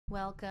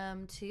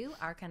Welcome to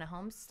Arcana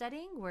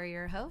Homesteading. We're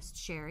your hosts,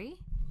 Sherry.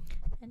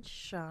 And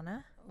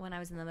Shauna. When I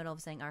was in the middle of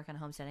saying Arcana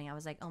Homesteading, I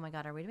was like, oh my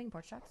God, are we doing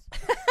porch talks?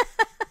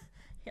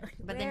 Like,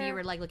 but then you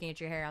were like looking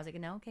at your hair. I was like,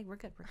 no, okay, we're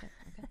good.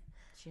 Okay.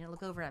 She didn't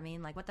look over at me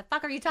and like, what the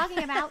fuck are you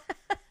talking about?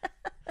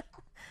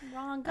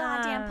 Wrong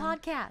goddamn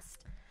podcast.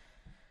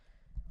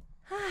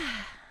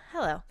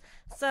 Hello.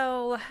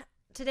 So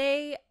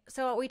today,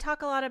 we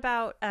talk a lot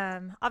about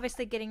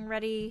obviously getting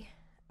ready.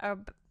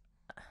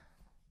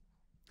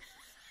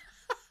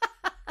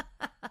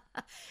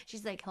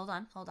 She's like, hold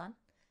on.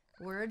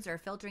 Words are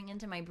filtering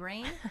into my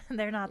brain.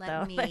 They're not. Let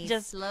though. me It's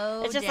just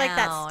slow It's just down. like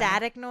that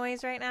static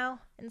noise right now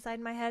inside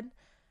my head.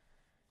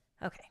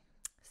 Okay.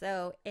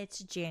 So it's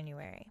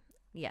January.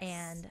 Yes.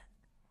 And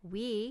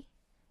we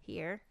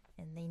here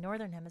in the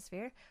Northern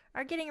Hemisphere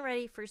are getting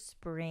ready for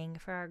spring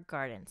for our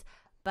gardens.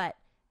 But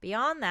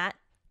beyond that,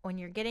 when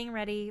you're getting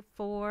ready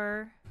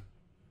for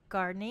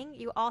gardening,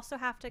 you also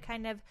have to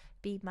kind of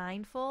be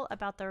mindful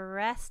about the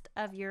rest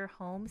of your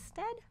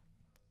homestead.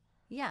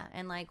 Yeah,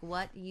 and like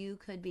what you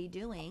could be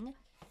doing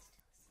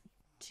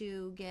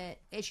to get...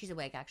 She's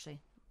awake, actually.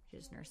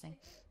 She's nursing.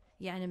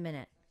 Yeah, in a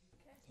minute.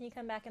 Can you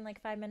come back in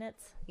like 5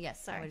 minutes?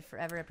 Yes, Sorry. I would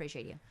forever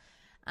appreciate you.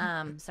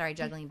 Sorry,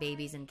 juggling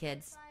babies and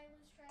kids.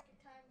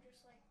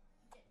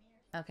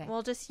 Okay.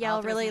 We'll just I'll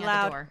yell throw really something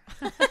out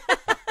the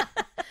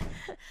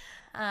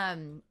loud.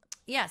 door.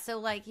 Yeah, so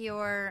like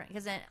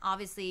because then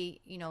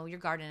obviously, your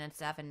garden and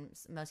stuff, and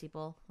most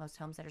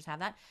homesteaders have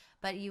that,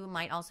 but you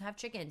might also have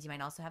chickens, you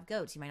might also have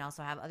goats, you might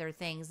also have other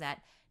things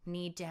that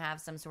need to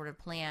have some sort of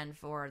plan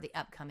for the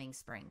upcoming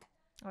spring.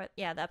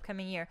 Yeah, the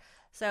upcoming year.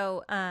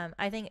 So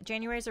I think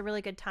January is a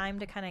really good time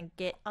to kind of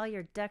get all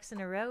your ducks in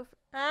a row.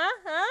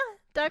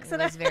 Ducks in a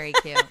row. It was very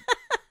cute.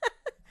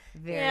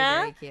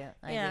 Very cute.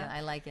 I do.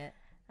 I like it.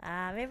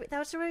 Maybe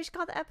that's what we should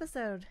call the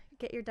episode.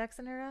 Get your ducks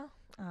in a row.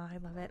 Oh, I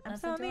love it. I'm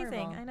That's so adorable.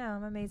 amazing. I know,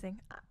 I'm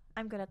amazing.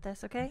 I'm good at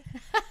this, okay?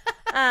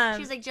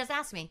 She's like, just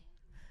ask me.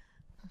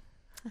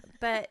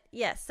 But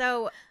yeah,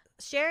 so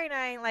Sherry and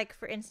I, like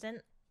for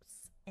instance,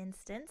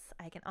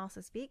 I can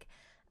also speak,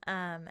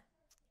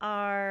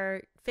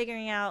 are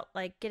figuring out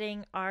like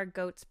getting our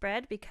goats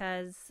bred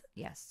because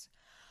Yes.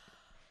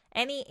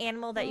 any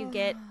animal that you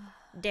get,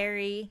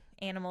 dairy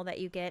animal that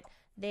you get,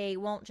 they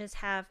won't just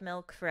have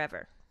milk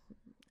forever.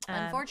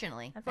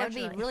 Unfortunately. That would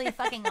be really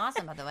fucking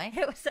awesome, by the way.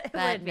 It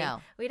would be.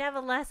 No. We'd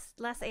have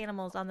less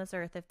animals on this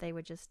earth if they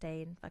would just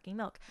stay in fucking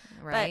milk.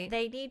 Right. But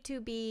they need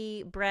to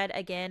be bred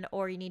again,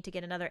 or you need to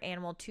get another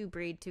animal to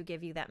breed to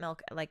give you that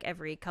milk like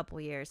every couple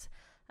years.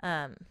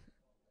 I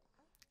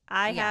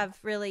have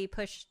really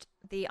pushed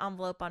the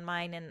envelope on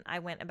mine, and I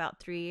went about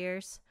 3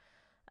 years.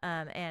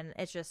 And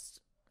it's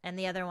just... And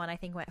the other one, I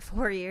think, went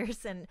 4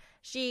 years. And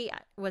she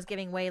was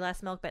giving way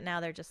less milk. But now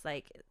they're just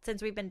like,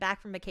 since we've been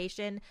back from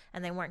vacation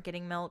and they weren't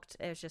getting milked,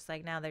 it was just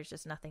like, now there's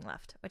just nothing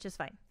left, which is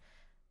fine.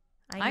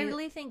 I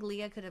really think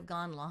Leah could have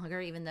gone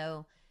longer, even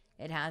though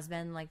it has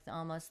been like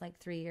almost like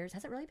 3 years.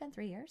 Has it really been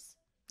 3 years?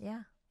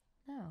 Yeah.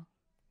 No.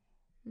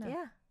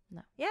 Yeah.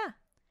 No. Yeah.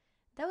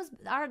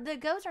 The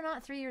goats are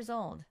not 3 years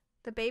old.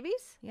 The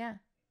babies? Yeah.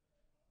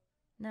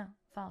 No,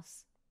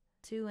 false.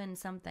 2 and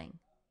something.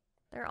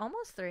 They're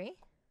almost 3.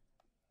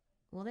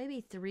 Will they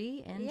be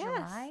 3 in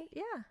July?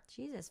 Yeah.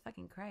 Jesus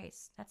fucking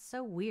Christ. That's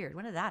so weird.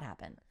 When did that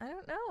happen? I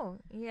don't know.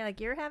 Yeah,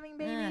 like you're having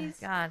babies.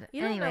 God.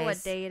 You don't know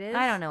what day it is.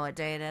 I don't know what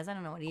day it is. I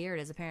don't know what year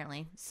it is,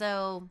 apparently.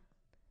 So,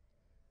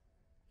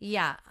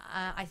 yeah,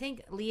 I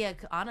think Leah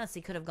honestly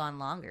could have gone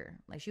longer.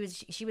 Like she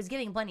was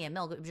getting plenty of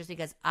milk, just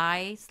because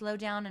I slowed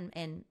down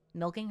in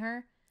milking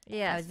her.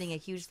 Yeah. I was being a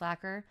huge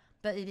slacker.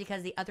 But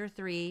because the other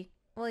 3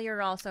 Well,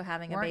 you're also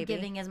having a weren't baby.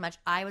 giving as much.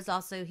 I was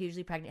also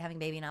hugely pregnant, having a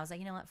baby, and I was like,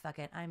 you know what? Fuck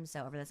it. I'm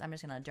so over this. I'm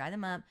just going to dry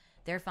them up.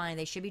 They're fine.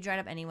 They should be dried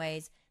up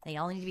anyways. They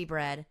all need to be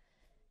bred.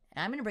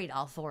 And I'm going to breed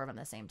all 4 of them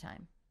at the same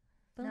time.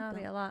 Boom, That'll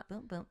boom, be a lot.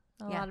 Boom, boom.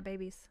 A lot of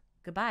babies.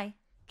 Goodbye.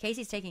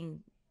 Casey's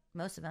taking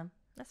most of them.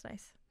 That's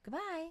nice.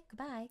 Goodbye.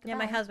 Goodbye. Yeah,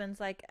 my husband's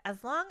like,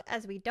 as long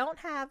as we don't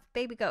have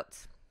baby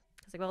goats.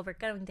 I was like, well,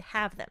 we're going to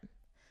have them.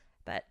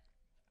 But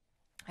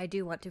I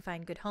do want to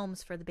find good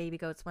homes for the baby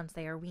goats once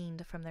they are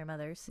weaned from their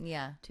mothers.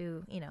 Yeah.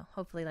 To,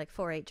 hopefully like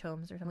 4-H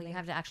homes or something. Well, you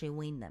have to actually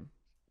wean them.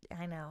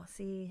 I know.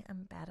 See,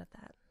 I'm bad at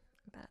that.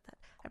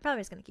 I'm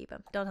probably just going to keep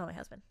him. Don't tell my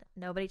husband.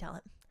 Nobody tell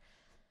him.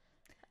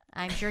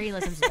 I'm sure he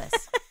listens to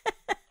this.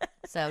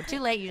 So, too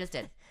late, you just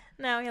did.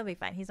 No, he'll be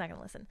fine. He's not going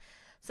to listen.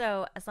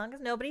 So, as long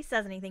as nobody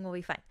says anything, we'll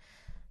be fine.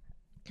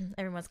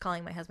 Everyone's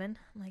calling my husband.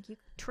 I'm like, you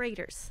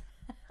traitors.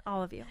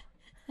 All of you.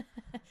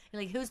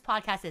 You're like, whose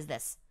podcast is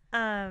this?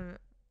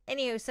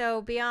 Anywho,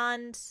 so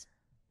beyond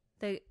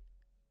the...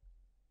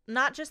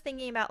 Not just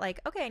thinking about like,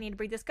 okay, I need to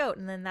breed this goat,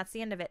 and then that's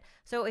the end of it.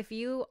 So if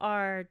you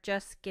are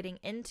just getting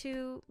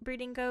into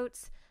breeding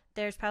goats,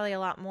 there's probably a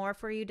lot more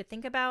for you to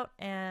think about.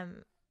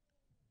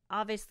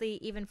 Obviously,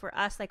 even for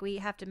us, like we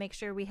have to make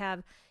sure we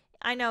have...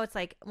 I know it's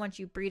like once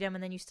you breed them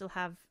and then you still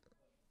have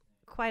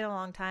quite a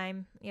long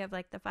time. You have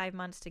like the 5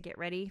 months to get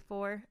ready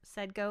for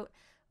said goat.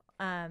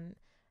 Start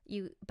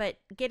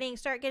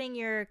getting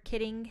your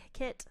kitting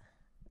kit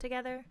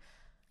together.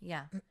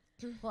 Yeah.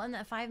 Well, in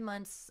that 5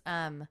 months,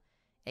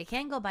 it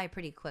can go by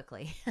pretty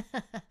quickly,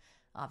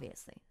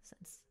 obviously,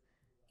 since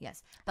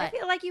yes, I but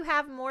feel like you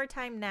have more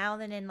time now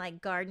than in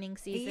like gardening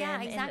season. yeah,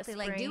 in the exactly.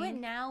 Like do it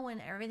spring. now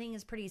when everything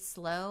is pretty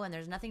slow and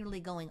there's nothing really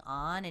going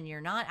on, and you're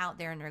not out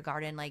there in your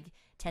garden like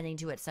tending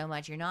to it so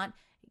much. You're not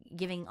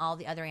giving all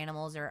the other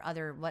animals or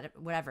other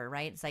whatever,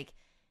 right? It's like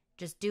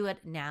just do it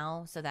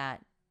now so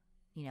that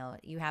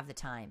you have the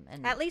time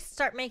and At least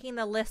start making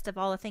the list of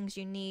all the things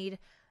you need.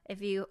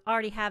 If you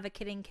already have a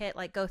kitten kit,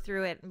 like go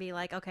through it and be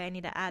like, okay, I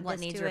need to add what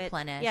this needs to it.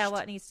 replenished. Yeah,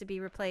 what needs to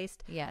be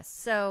replaced. Yes.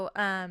 So,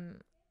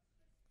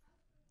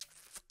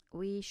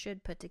 we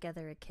should put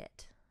together a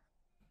kit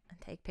and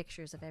take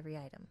pictures of every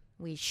item.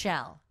 We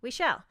shall. We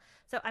shall.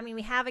 So, I mean,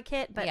 we have a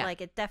kit, but Yeah.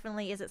 like it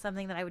definitely isn't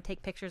something that I would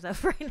take pictures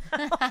of right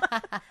now.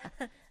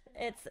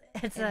 It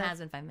has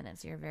been 5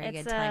 minutes. You're a very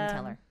it's, good time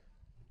teller.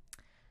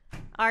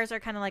 Ours are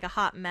kind of like a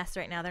hot mess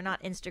right now. They're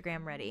not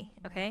Instagram ready,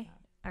 okay?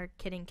 Our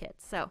kitten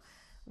kits. So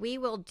we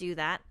will do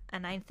that.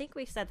 And I think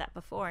we've said that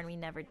before and we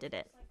never did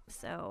it.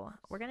 So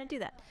we're going to do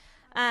that.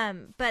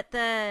 But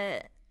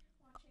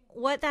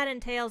what that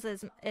entails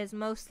is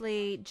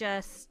mostly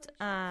just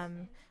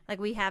like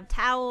we have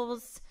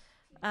towels.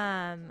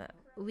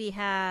 We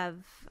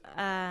have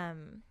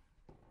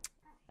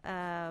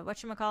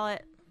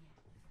whatchamacallit?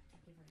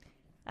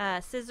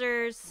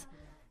 Scissors.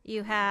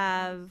 You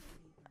have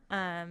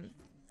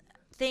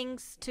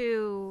things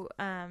to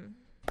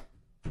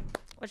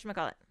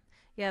whatchamacallit?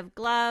 You have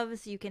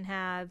gloves. You can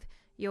have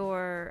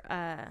your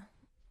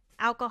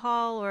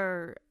alcohol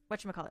or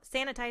whatchamacallit?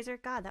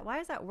 Sanitizer. God, why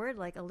is that word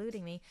like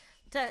eluding me?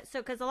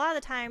 Because a lot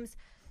of the times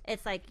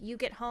it's like you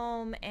get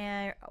home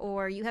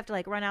or you have to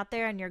like run out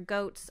there and your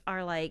goats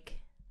are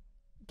like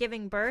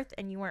giving birth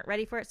and you weren't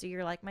ready for it, so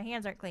you're like, my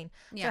hands aren't clean.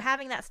 Yeah. So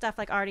having that stuff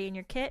like already in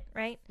your kit,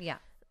 right? Yeah.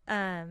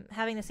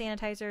 Having the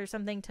sanitizer or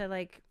something to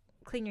like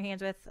clean your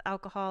hands with,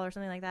 alcohol or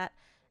something like that,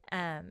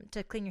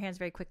 to clean your hands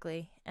very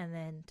quickly and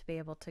then to be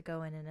able to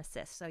go in and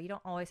assist. So you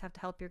don't always have to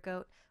help your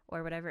goat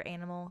or whatever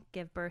animal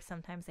give birth.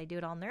 Sometimes they do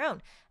it on their own.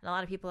 And a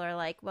lot of people are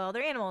like, well,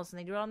 they're animals and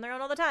they do it on their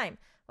own all the time.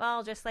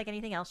 Well, just like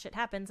anything else, shit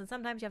happens and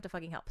sometimes you have to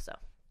fucking help. So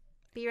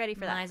be ready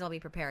for that. Might as well be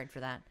prepared for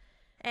that.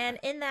 And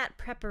in that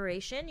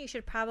preparation, you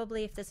should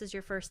probably, if this is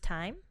your first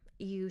time,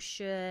 you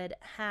should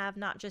have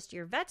not just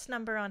your vet's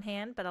number on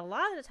hand, but a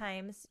lot of the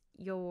times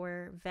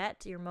your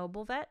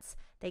mobile vets,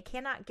 they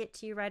cannot get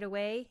to you right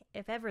away,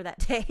 if ever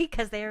that day,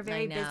 because they are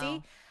very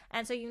busy.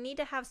 And so you need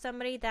to have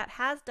somebody that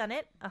has done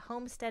it, a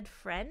homestead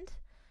friend,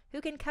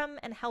 who can come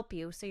and help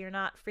you so you're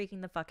not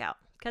freaking the fuck out,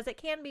 because it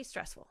can be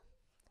stressful.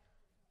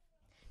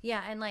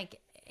 Yeah, and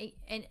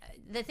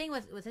the thing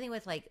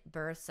with like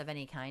births of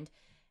any kind,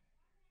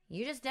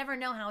 you just never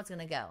know how it's going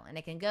to go. And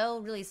it can go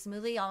really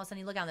smoothly. All of a sudden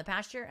you look out in the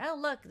pasture. Oh,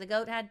 look, the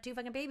goat had 2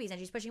 fucking babies and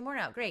she's pushing more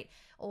out. Great.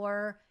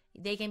 Or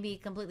they can be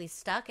completely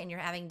stuck and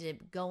you're having to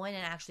go in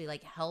and actually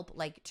like help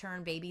like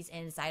turn babies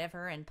inside of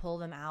her and pull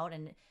them out.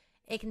 And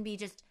it can be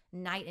just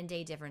night and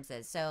day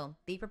differences. So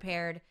be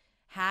prepared.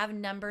 Have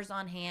numbers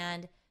on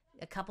hand.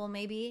 A couple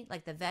maybe,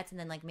 like the vets, and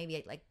then like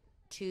maybe like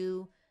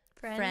 2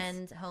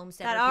 friends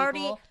homesteader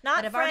people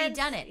that have already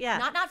done it. Yeah.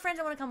 Not friends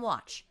that want to come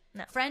watch.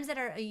 No. Friends that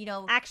are,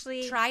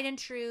 actually tried and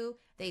true.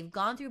 They've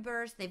gone through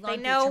births. They've gone they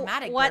through know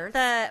traumatic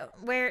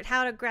births.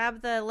 how to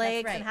grab the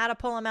legs right. and how to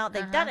pull them out.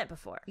 They've done it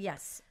before.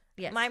 Yes.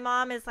 Yes. My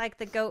mom is like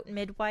the goat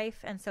midwife,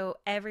 and so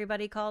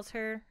everybody calls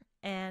her.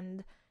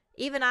 And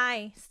even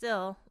I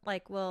still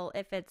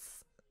if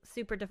it's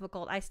super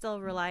difficult, I still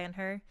rely on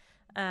her.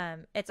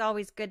 It's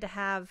always good to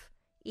have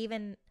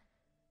even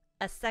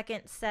a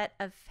second set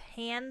of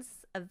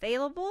hands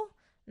available,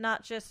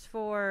 not just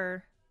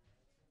for.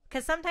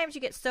 Because sometimes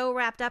you get so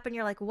wrapped up and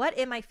you're like, what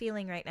am I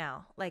feeling right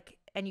now? Like,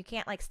 and you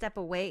can't like step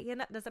away.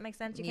 Does that make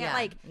sense? You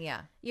can't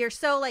you're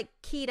so like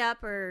keyed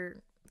up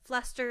or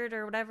flustered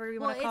or whatever you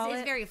want to call it.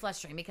 It's very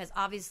frustrating because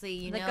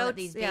obviously that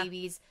these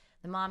babies,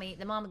 the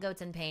mama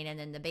goat's in pain and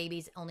then the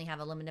babies only have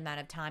a limited amount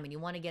of time and you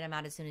want to get them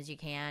out as soon as you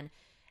can.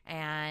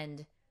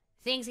 And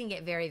things can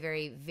get very,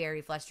 very,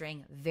 very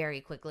frustrating very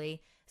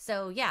quickly.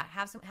 So yeah,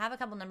 have a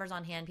couple numbers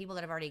on hand, people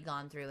that have already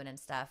gone through it and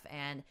stuff,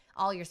 and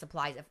all your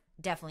supplies,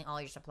 definitely all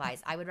your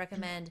supplies. I would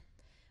recommend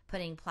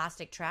putting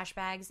plastic trash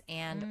bags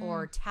and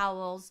or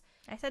towels.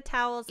 I said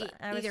towels.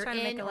 I was either trying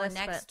to make in a or list,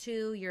 next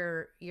to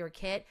your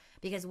kit,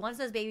 because once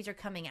those babies are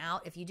coming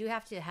out, if you do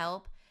have to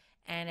help,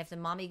 and if the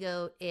mommy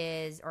goat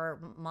is, or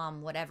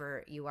mom,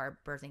 whatever you are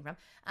birthing from,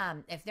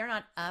 if they're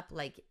not up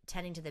like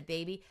tending to the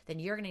baby, then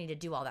you're gonna need to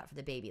do all that for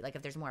the baby. Like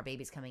if there's more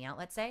babies coming out,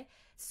 let's say,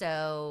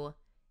 so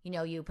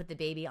you put the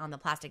baby on the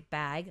plastic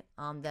bag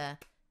on the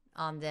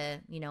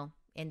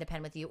in the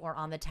pen with you, or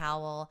on the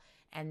towel,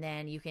 and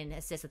then you can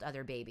assist with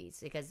other babies,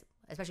 because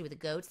especially with the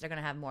goats, they're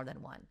gonna have more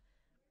than one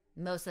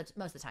most of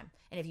the time.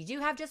 And if you do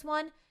have just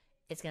one,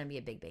 it's gonna be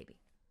a big baby.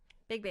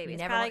 Big baby. It's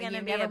never, probably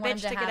gonna be a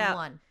bitch to get out.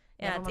 One.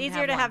 Yeah, it's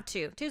easier to have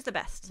 2. 2's the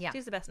best. Yeah.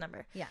 2's the best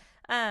number. Yeah.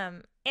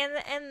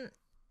 And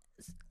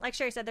like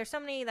Sherry said, there's so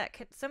many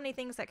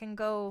things that can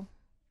go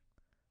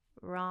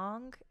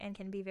wrong and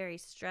can be very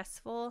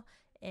stressful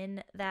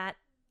in that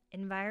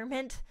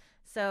environment.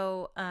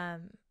 So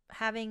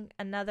having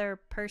another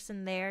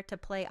person there to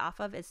play off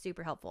of is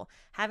super helpful.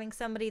 Having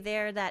somebody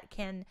there that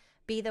can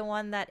be the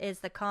one that is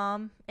the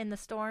calm in the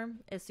storm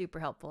is super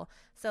helpful.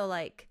 So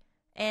like,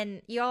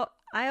 and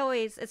I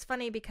always, it's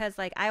funny because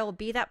like I will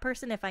be that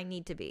person if I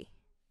need to be.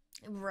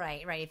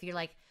 Right. If you're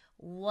like,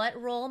 what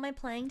role am I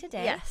playing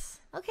today? Yes.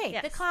 Okay,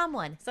 Yes. the calm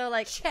one. So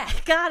like,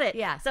 Check. got it.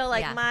 Yeah. So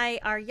like yeah.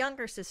 our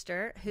younger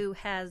sister who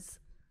has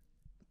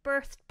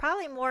birthed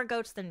probably more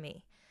goats than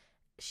me.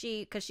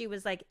 Because she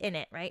was like in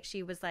it, right?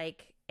 She was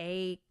like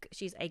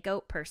she's a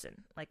goat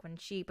person. Like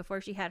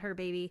before she had her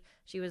baby,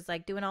 she was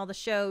like doing all the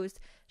shows.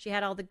 She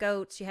had all the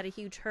goats. She had a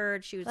huge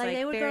herd. She was like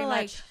they would very go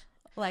much.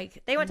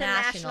 Like They went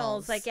nationals, to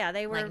nationals. Like yeah,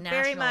 they were like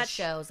very national much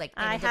shows. Like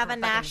in I have a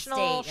different fucking national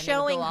state, and they would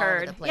showing go all over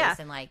herd. the place, Yeah,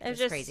 and like it was it's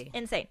just crazy.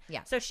 insane.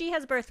 Yeah. So she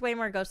has birthed way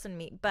more ghosts than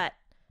me, but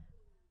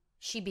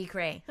She be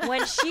cray.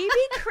 when she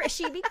be cray.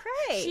 She be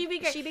cray.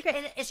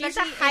 And She's a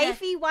especially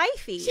hyphy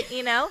wifey,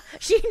 you know.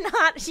 She's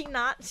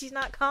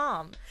not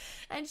calm.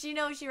 And she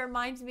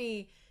reminds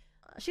me.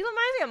 She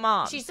reminds me of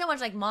mom. She's so much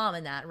like mom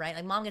in that, right?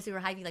 Like mom gets super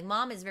hypey. Like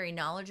mom is very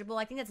knowledgeable.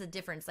 I think that's the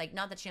difference. Like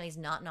not that Shanley's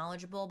not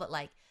knowledgeable, but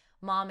like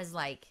mom is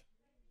like,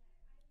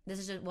 this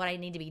is just what I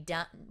need to be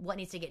done. What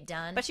needs to get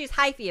done. but she's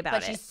hyphy about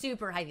But it. she's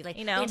super hypey. Like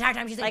You know? the entire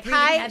time she's like like breathing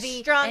high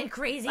heavy strung, and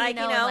crazy. like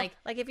you know, and,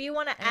 like if you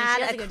want to and she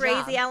does add a a good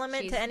crazy job.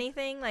 element She's- to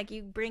anything, like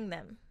you bring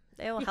them.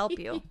 They will help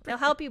you. They'll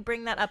help you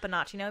bring that up a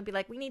notch. You know, be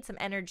like, we need some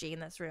energy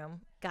in this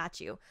room. Got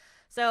you.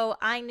 So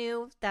I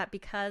knew that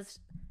because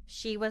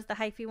she was the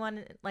hyphy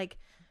one, like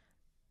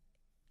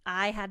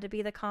I had to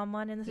be the calm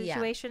one in the Yeah,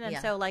 situation. And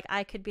yeah. so like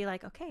I could be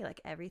like, okay, like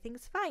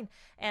everything's fine.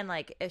 And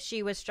like if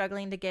she was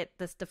struggling to get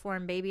this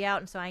deformed baby out,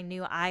 and so I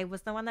knew I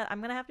was the one that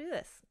I'm gonna have to do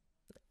this.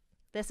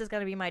 This is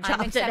gonna be my job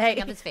I'm today.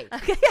 accepting of this fate.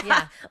 Okay,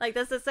 Yeah. Like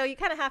this is so you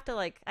kind of have to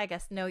like I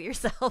guess know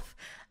yourself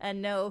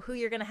and know who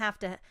you're gonna have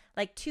to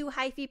like two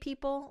hyphy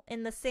people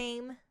in the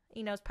same.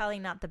 You know, is probably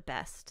not the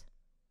best.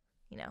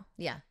 You know,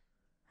 Yeah.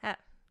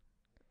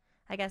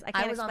 I guess I I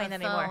can't was on explain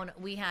the anymore. phone.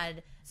 We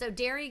had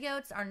dairy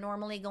goats are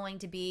normally going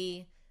to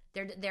be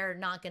they're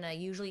not going to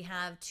usually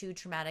have too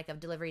traumatic of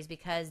deliveries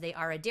because they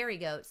are a dairy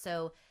goat.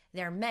 So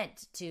they're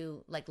meant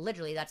to like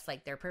literally that's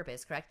like their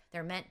purpose, correct?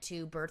 They're meant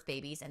to birth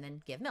babies and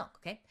then give milk.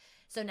 Okay.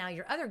 So now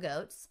your other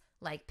goats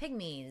like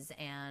pygmies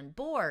and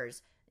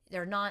boars,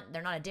 they're not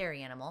a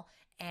dairy animal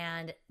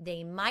and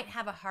they might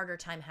have a harder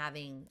time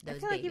having those I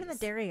feel babies. like even the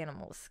dairy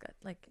animals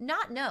like No,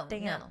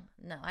 Damn.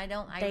 no, I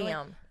don't.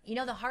 damn. You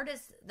know, the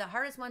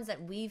hardest ones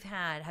that we've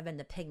had have been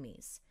the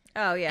pygmies.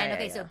 Oh yeah. And yeah,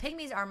 okay, yeah. so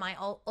pygmies are my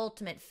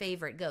ultimate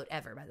favorite goat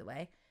ever, by the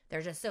way.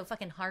 They're just so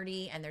fucking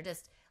hardy and they're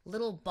just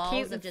little balls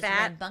Cute of and just fat.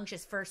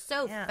 rambunctious fur.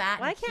 So Yeah. fat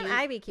Why and can't cute.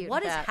 I be cute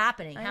What and is fat?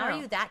 happening? I How are know.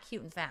 you that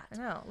cute and fat? I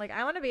know. Like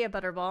I want to be a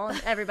butterball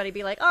and everybody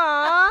be like,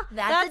 "Aw,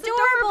 That's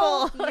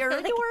adorable. adorable. You're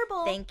Like,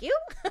 adorable. Thank you."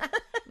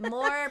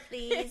 More,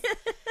 please.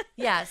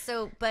 Yeah,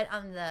 so but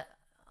on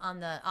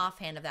the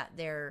offhand of that,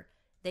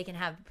 they can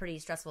have pretty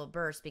stressful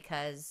births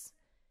because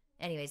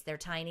anyways, they're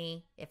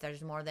tiny if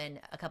there's more than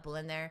a couple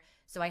in there.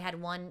 So I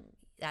had one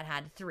that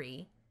had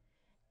 3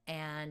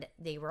 and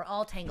they were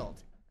all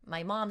tangled.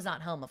 My mom's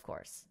not home, of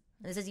course.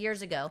 This is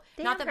years ago.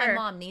 Damn Not that her.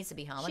 my mom needs to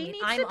be home. She I mean,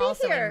 needs I'm to be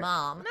also here. a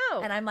mom.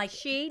 No, And I'm like,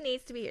 she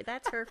needs to be here.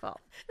 That's her fault.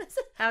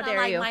 How I'm dare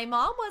like, you? my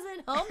mom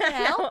wasn't home to I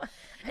help. know.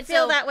 I And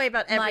feel so that way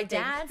about My everything.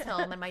 dad's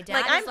home and my dad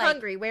like is I'm like,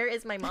 hungry. Where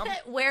is my mom?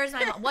 Where's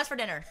my mom? What's for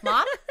dinner?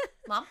 Mom?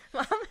 Mom?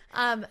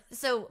 Mom?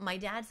 So my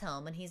dad's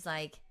home and he's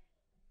like,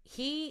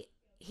 he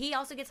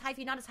also gets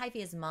hyphy, not as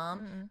hyphy as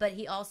mom, but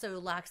he also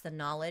lacks the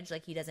knowledge.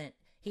 Like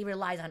he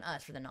relies on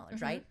us for the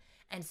knowledge, right?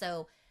 And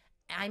so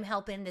I'm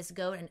helping this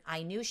goat and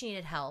I knew she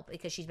needed help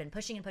because she's been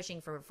pushing and pushing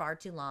for far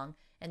too long.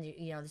 And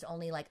you know, there's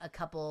only like a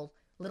couple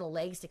little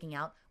legs sticking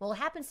out. Well, it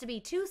happens to be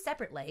 2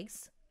 separate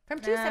legs from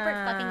 2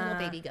 separate fucking little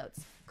baby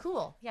goats.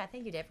 Cool. Yeah.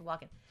 Thank you, Dave, for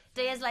walking.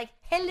 Daya's like,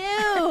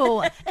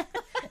 hello.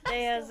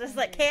 There's this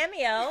like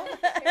cameo.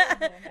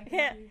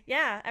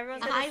 yeah,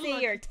 everyone's gonna I see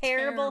look your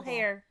terrible terrible.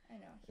 hair. I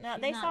know. No,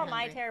 She's they not saw my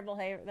hungry. terrible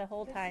hair the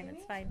whole time. See It's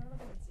me? fine. I don't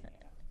know if it's seen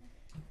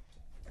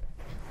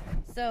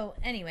it. So,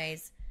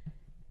 anyways,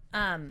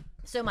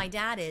 so my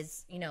dad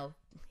is, you know,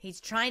 he's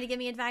trying to give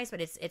me advice,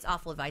 but it's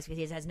awful advice because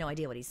he has no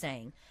idea what he's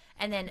saying.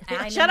 And then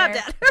I'm Shut in up,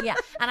 there, Dad. yeah,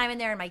 and I'm in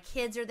there, and my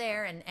kids are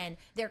there, and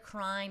they're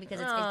crying because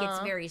it gets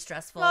Aw. very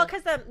stressful. Well,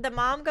 because the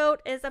mom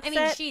goat is I upset.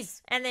 mean,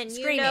 she's and then you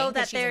screaming know 'cause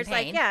that she's in there's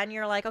like pain. yeah, and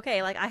you're like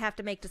okay, like I have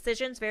to make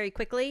decisions very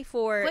quickly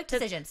Quick to,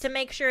 decisions. to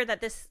make sure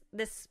that this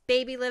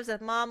baby lives,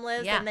 that mom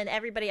lives, Yeah. and then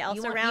everybody else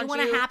you want, around you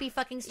want a happy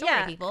fucking story,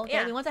 Yeah, people. Okay?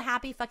 yeah. We want a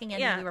happy fucking ending.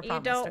 Yeah, we were you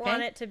promised. don't okay?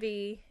 want it to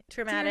be So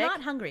traumatic. you're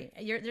not hungry.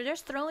 They're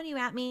just throwing you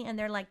at me, and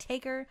they're like,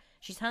 "Take her.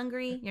 She's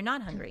hungry." You're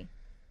not hungry.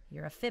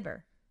 You're a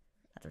fibber.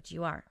 That's what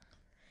you are.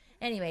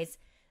 Anyways,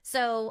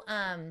 so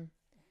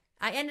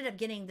I ended up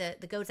getting the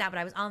goats out, but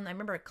I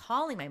remember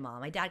calling my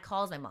mom. My dad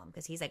calls my mom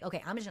because he's like,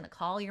 "Okay, I'm just gonna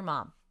call your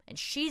mom, and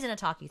she's gonna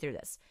talk you through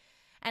this."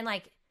 And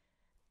like,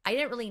 I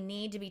didn't really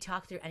need to be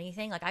talked through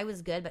anything. Like, I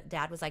was good, but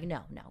Dad was like,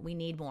 "No, we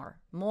need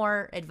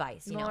more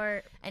advice." You know.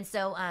 More And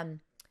so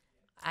I'm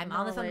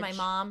on the phone with my knowledge.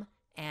 mom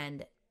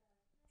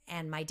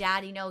and my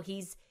dad, you know,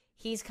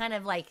 he's kind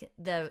of like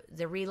the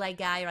relay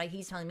guy, right?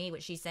 He's telling me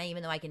what she's saying,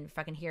 even though I can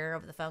fucking hear her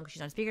over the phone because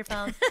she's on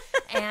speakerphone.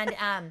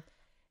 And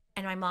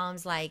my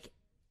mom's like,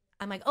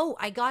 I'm like, oh,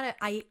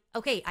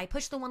 I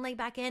pushed the one leg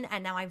back in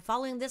and now I'm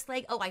following this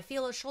leg. Oh, I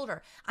feel a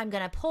shoulder. I'm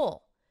going to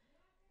pull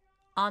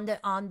on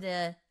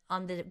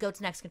the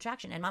goat's next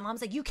contraction. And my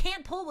mom's like, you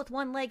can't pull with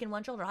one leg and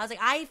one shoulder. I was like,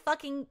 I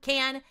fucking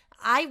can.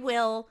 I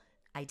will.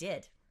 I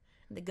did.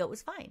 The goat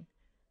was fine.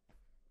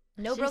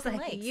 No broken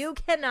legs. You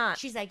cannot.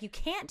 She's like, you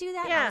can't do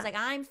that. Yeah. And I was like,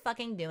 I'm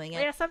fucking doing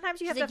it. Yeah,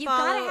 sometimes you have to you've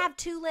follow. got to have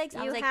two legs.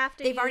 I was like,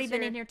 they've already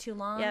been in here too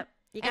long. Yep.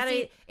 You And gotta.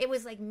 see, it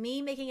was like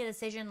me making a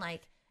decision,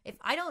 like, if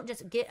I don't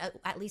just get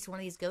at least one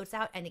of these goats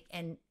out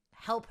and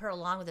help her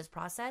along with this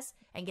process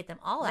and get them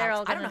all They're out,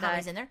 all I don't know gonna how die.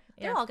 many's in there.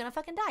 Yeah. They're all going to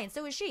fucking die. And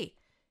so is she.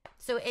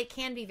 So it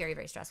can be very,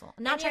 very stressful.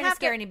 I'm not And you trying to have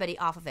scare to- anybody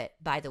off of it,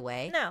 by the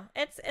way. No,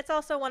 it's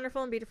also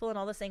wonderful and beautiful and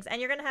all those things. And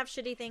you're gonna have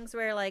shitty things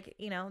where, like,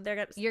 you know,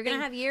 You're going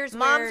to have years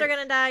moms where are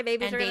gonna die,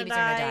 babies and are gonna babies are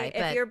gonna die. die,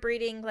 If but- you're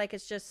breeding, like,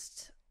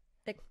 it's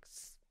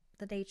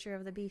the nature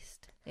of the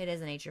beast. it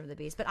is the nature of the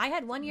beast. But I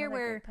had one year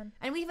Another where, good pun.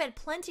 and we've had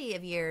plenty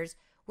of years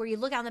where you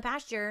look out in the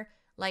pasture,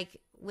 like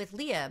with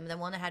Liam, the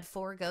one that had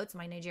 4 goats,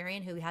 my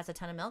Nigerian who has a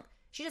ton of milk.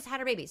 She just had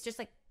her babies, just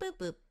like boop,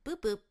 boop, boop,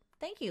 boop.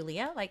 Thank you,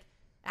 Leah. Like,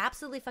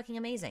 absolutely fucking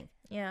amazing.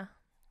 Yeah.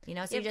 You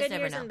know, so You you have just good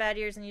never years know. and bad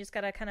years, and you just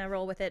gotta kind of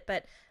roll with it.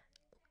 But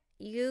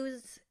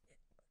use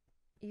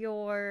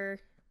your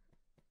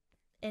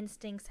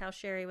instincts. How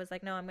Sherry was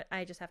like, no, I'm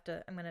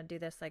gonna do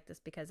this like this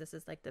because this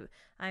is like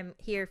I'm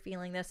here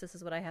feeling this. This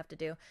is what I have to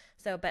do.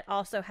 So, but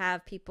also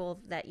have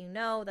people that you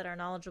know that are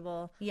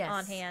knowledgeable Yes.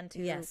 on hand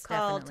to Yes,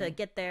 call definitely. to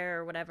get there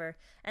or whatever.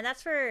 And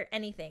that's for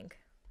anything,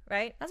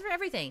 right? That's for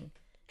everything.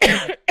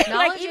 Like,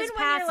 Knowledge even is when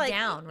you're, passed like-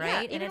 down, yeah,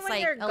 right? even and it's when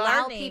like you're allow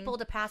gardening- people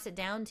to pass it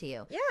down to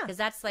you. Yeah. Because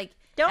that's like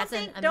Don't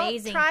an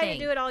amazing try thing.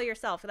 to do it all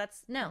yourself.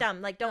 That's No.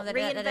 dumb. Like, don't No,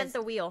 reinvent that is-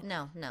 the wheel.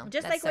 No.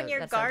 Just That's like when so- you're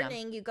that's so dumb.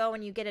 gardening, you go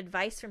and you get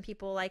advice from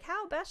people like,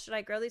 how best should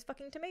I grow these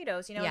fucking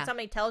tomatoes? You know, Yeah. and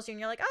somebody tells you and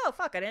you're like, oh,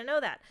 fuck, I didn't know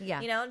that. Yeah.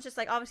 You know, it's just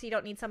like, obviously you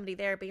don't need somebody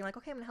there being like,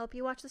 okay, I'm going to help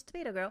you watch this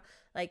tomato grow.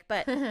 Like,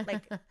 but,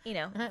 like, you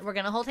know, We're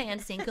gonna hold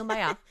hands, sing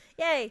kumbaya.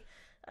 yay.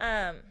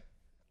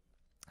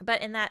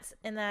 But in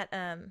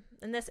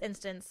this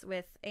instance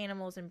with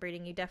animals and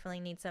breeding, you definitely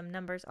need some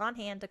numbers on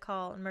hand to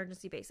call on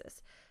emergency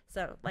basis.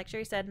 So, like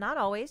Sherry said, not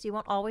always. You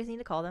won't always need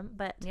to call them,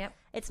 but Yep.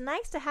 it's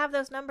nice to have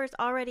those numbers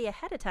already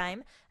ahead of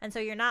time. And so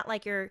you're not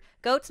like your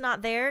goat's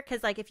not there.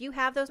 Because, like, if you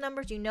have those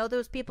numbers, you know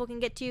those people can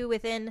get to you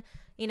within,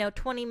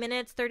 20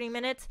 minutes, 30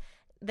 minutes,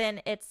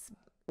 then it's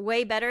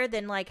way better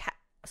than, like,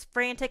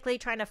 frantically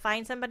trying to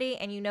find somebody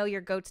and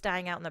your goat's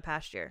dying out in the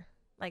pasture.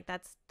 Like,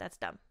 that's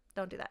dumb.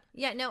 Don't do that.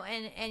 Yeah, no,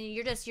 and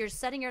you're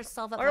setting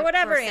yourself up Or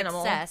whatever for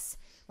animal. success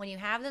when you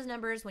have those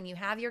numbers, when you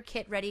have your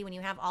kit ready, when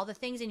you have all the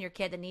things in your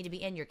kit that need to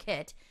be in your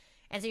kit.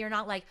 And so you're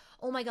not like,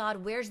 oh my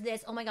God, where's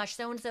this? Oh my gosh,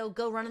 so and so,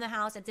 go run in the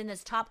house. It's in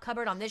this top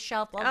cupboard on this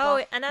shelf. Blah,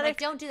 blah. another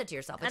don't do that to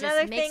yourself. It Another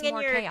just makes thing in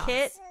more your chaos.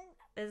 kit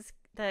is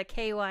the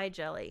KY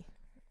jelly.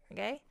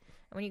 Okay?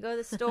 And when you go to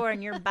the store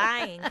and you're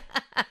buying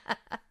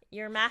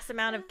your mass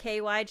amount of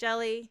KY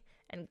jelly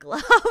and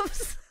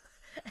gloves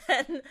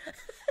and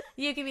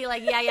You can be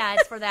like, yeah,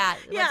 it's for that.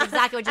 That's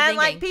exactly what you're and thinking.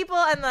 like people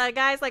and the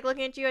guys like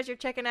looking at you as you're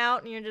checking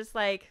out and you're just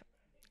like,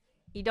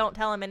 you don't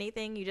tell them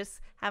anything. You just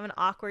have an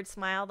awkward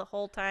smile the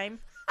whole time.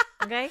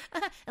 Okay?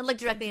 And look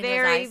directly into his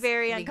Very, eyes.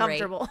 very It'd be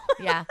great. uncomfortable.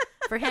 Yeah,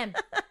 for him.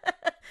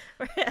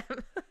 For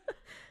him.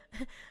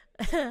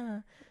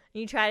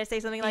 You try to say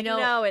something like,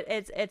 no,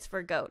 it's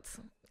for goats.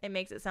 It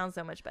makes it sound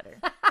so much better.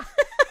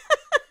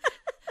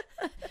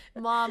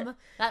 Mom,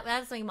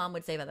 that's something Mom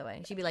would say, by the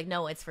way. She'd be like,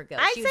 no, it's for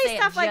goats. I She would say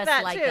stuff it like just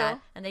that, like too. that.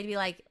 And they'd be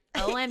like,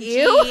 OMG,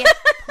 You?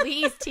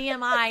 please,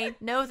 TMI.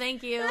 No,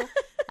 thank you.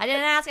 I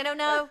didn't ask. I don't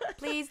know.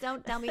 Please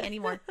don't tell me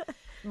anymore.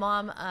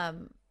 Mom,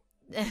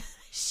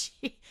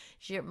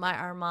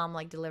 our mom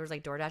like delivers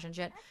like DoorDash and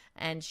shit.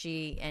 And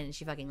she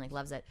fucking like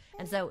loves it.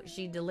 And so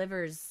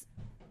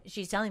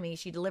she's telling me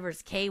she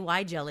delivers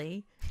KY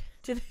jelly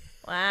to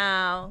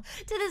Wow.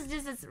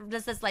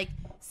 this like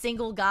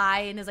single guy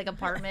in his like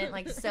apartment,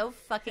 like so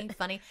fucking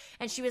funny.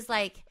 And she was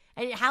like,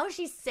 and how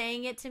she's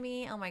saying it to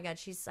me, oh my God,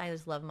 I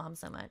just love Mom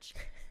so much.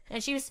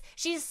 And she's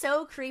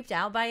so creeped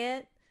out by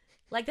it,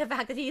 like the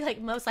fact that he like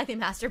most likely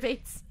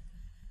masturbates.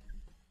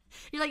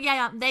 You're like,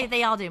 yeah,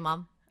 they all do,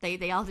 Mom.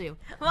 They all do.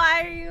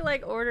 Why are you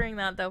like ordering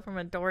that though from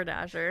a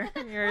DoorDasher?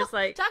 You're just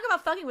like, Talk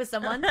about fucking with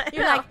someone.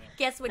 You're know. like,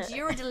 guess what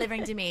you're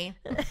delivering to me.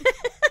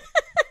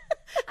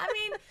 I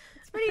mean,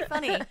 it's pretty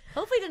funny.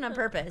 Hopefully done on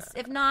purpose.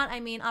 If not, I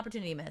mean,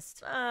 opportunity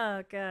missed.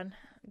 oh god,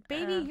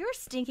 Baby, you're a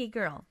stinky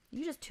girl.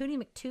 You just tooty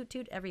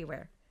McToot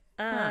everywhere.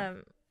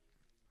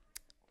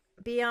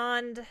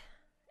 Beyond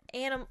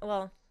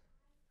well,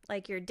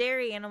 like your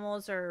dairy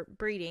animals are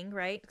breeding,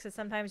 right? Because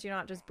sometimes you're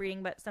not just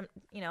breeding, but some,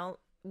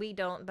 we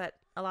don't, but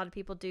a lot of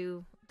people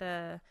do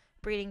the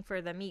breeding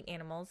for the meat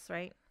animals,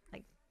 right?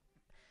 Like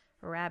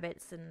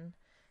rabbits and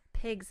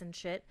pigs and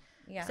shit.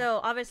 Yeah. So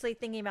obviously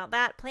thinking about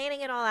that,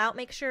 planning it all out,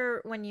 make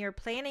sure when you're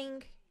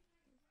planning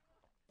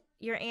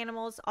your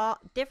animals, all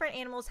different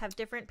animals have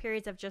different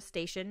periods of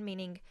gestation,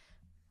 meaning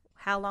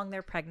how long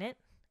they're pregnant.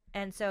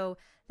 And so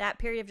that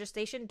period of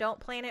gestation, don't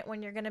plan it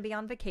when you're going to be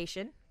on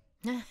vacation.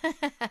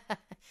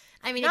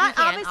 I mean, Not if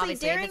you can, obviously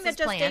during if the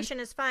it's planned. gestation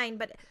is fine,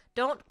 but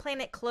don't plan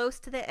it close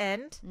to the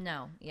end.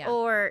 No, yeah.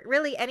 Or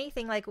really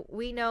anything. Like,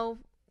 we know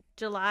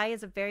July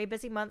is a very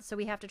busy month, so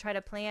we have to try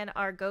to plan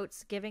our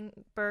goats giving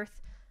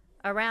birth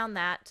around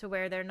that to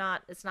where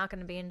it's not going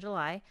to be in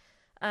July.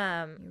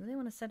 You really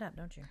want to set up,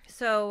 don't you?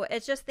 So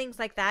it's just things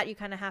like that. You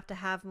kind of have to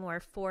have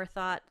more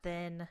forethought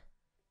than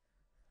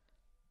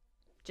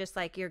just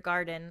like your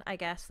garden, I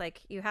guess.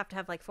 Like, you have to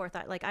have like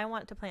forethought. Like, I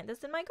want to plant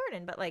this in my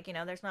garden, but like,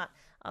 there's not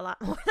a lot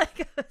more that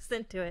goes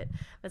into it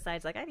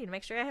besides like, I need to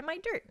make sure I have my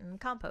dirt and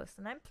compost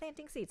and I'm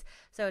planting seeds.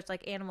 So it's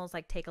like animals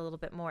like take a little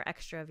bit more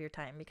extra of your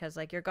time, because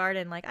like your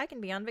garden, like, I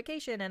can be on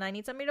vacation and I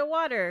need somebody to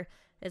water,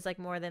 is like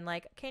more than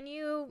like, can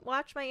you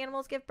watch my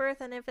animals give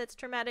birth, and if it's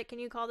traumatic, can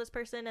you call this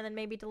person and then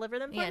maybe deliver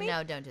them for me?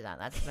 No, don't do that.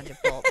 That's a bunch of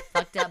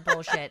fucked up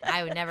bullshit.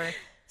 I would never.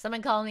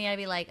 Someone called me, I'd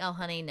be like, "Oh,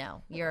 honey,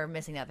 no, you're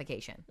missing that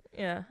vacation."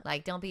 Yeah.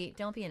 Like, don't be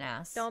an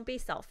ass. Don't be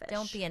selfish.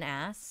 Don't be an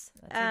ass.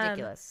 That's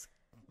ridiculous.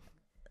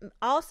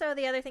 Also,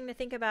 the other thing to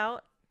think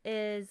about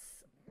is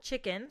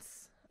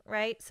chickens,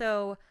 right?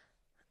 So,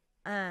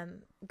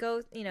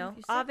 go,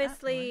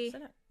 obviously,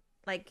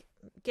 like,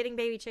 getting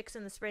baby chicks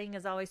in the spring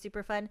is always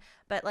super fun,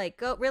 but like,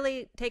 go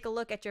really take a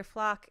look at your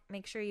flock.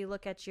 Make sure you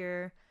look at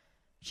your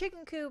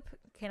chicken coop.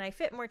 Can I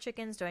fit more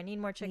chickens? Do I need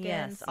more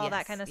chickens? All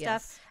that kind of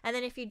stuff. And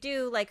then if you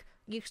do, like,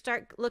 you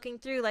start looking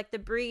through like the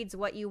breeds,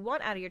 what you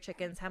want out of your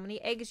chickens, how many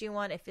eggs you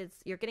want, if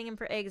you're getting them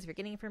for eggs, if you're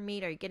getting them for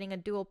meat, are you getting a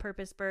dual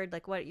purpose bird,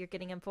 like what you're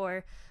getting them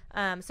for.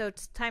 So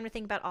it's time to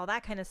think about all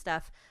that kind of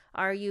stuff.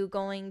 Are you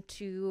going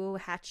to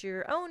hatch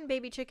your own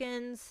baby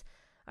chickens?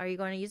 Are you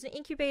going to use an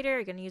incubator? Are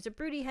you going to use a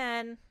broody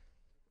hen?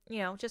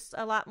 Just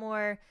a lot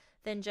more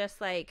than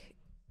just like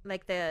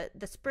the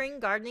spring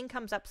gardening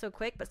comes up so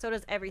quick, but so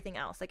does everything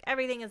else. Like,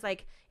 everything is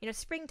like,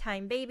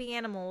 springtime, baby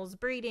animals,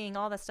 breeding,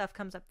 all that stuff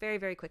comes up very,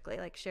 very quickly,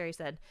 like Sherry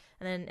said.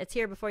 And then it's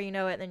here before you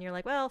know it, and then you're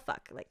like, well,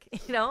 fuck. Like,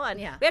 and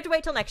we have to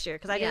wait till next year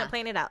because I didn't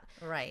plan it out.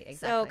 Right,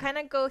 exactly. So kind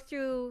of go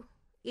through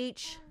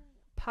each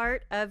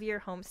part of your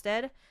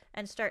homestead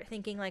and start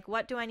thinking, like,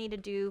 what do I need to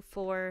do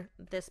for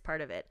this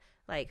part of it?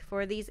 Like,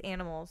 for these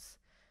animals,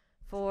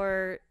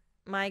 for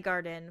my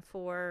garden,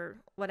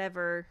 for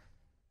whatever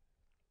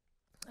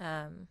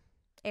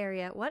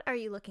area. What are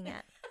you looking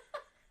at?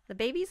 The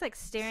baby's like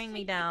staring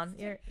me down.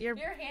 Your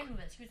hand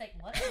movement. She was like,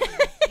 "What are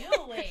you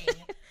doing?"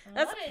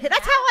 That's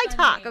how I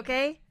talk.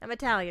 Okay, I'm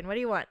Italian. What do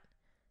you want?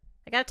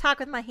 I gotta talk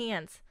with my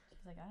hands.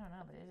 She's like, I don't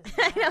know, but it is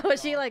magical. I know,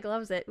 she like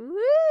loves it.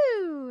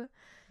 Woo!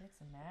 It's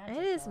magical.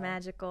 It is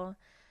magical.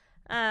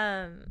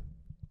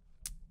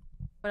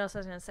 What else I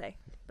was gonna say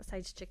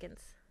besides chickens?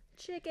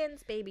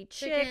 Chickens, baby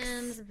chicks.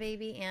 Chickens,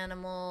 baby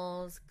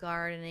animals,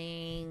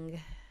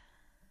 gardening.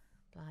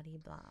 Blah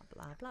blah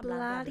blah blah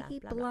blah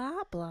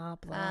blah blah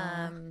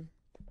blah.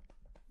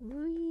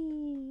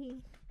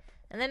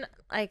 And then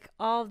like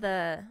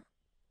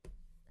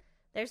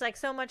there's like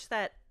so much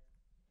that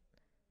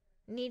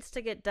needs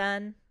to get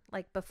done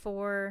like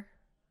before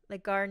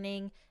like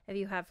gardening. If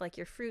you have like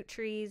your fruit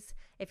trees,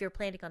 if you're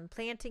planning on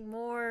planting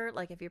more,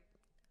 like if you're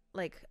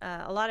like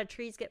a lot of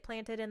trees get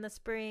planted in the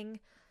spring,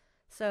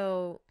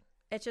 so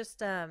it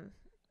just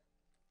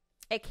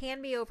it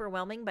can be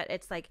overwhelming, but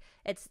it's like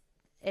it's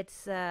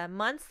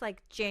months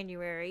like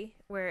January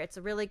where it's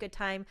a really good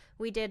time.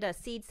 We did a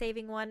seed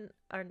saving one,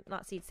 or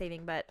not seed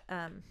saving, but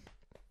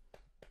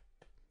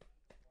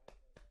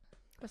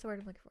what's the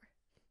word I'm looking for?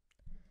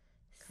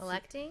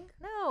 Collecting?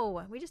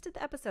 No, we just did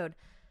the episode.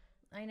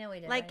 I know we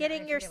did. Like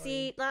getting your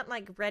seed, not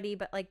like ready,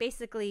 but like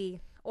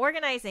basically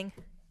organizing.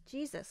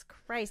 Jesus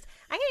Christ.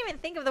 I can't even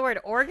think of the word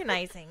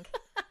organizing.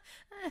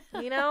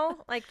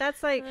 Like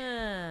that's like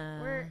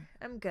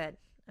I'm good.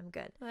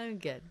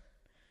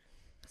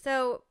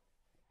 So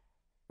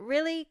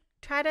really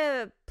try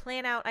to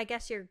plan out, I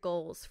guess, your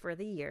goals for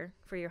the year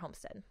for your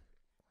homestead.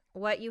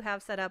 What you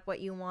have set up,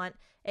 what you want.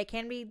 It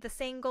can be the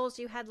same goals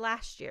you had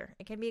last year.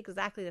 It can be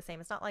exactly the same.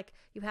 It's not like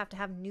you have to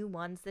have new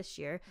ones this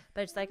year,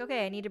 but it's like,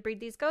 okay, I need to breed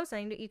these goats.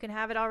 You can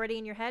have it already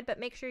in your head, but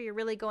make sure you're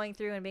really going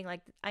through and being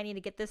like, I need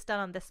to get this done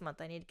on this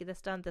month. I need to get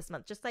this done this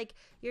month. Just like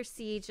your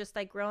seeds, just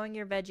like growing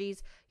your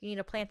veggies, you need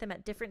to plant them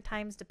at different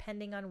times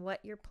depending on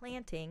what you're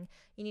planting.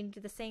 You need to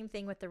do the same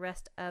thing with the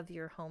rest of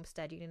your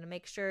homestead. You need to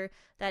make sure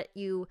that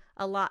you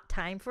allot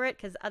time for it,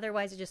 because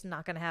otherwise it's just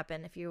not going to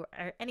happen if you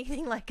are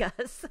anything like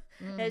us.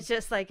 It's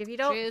just like, if you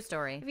don't, true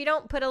story. If you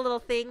don't put a little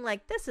thing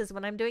like, this is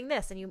when I'm doing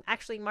this, and you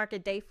actually mark a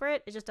day for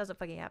it, it just doesn't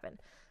fucking happen.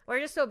 We're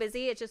just so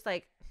busy. It's just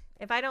like,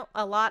 if I don't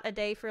allot a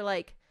day for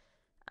like,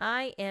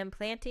 I am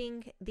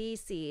planting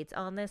these seeds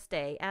on this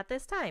day at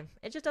this time,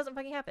 it just doesn't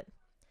fucking happen.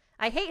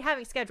 I hate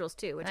having schedules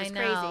too, which is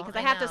crazy because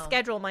I have to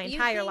schedule my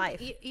entire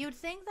life. You'd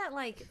think that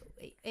like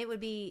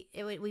we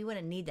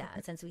wouldn't need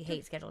that since we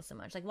hate schedules so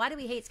much. Like, why do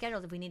we hate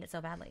schedules if we need it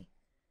so badly?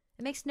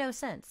 It makes no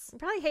sense. We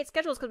probably hate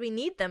schedules because we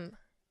need them.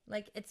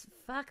 Like, it's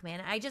fuck,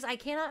 man. I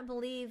cannot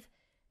believe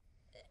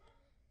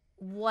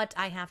what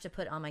I have to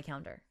put on my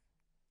calendar.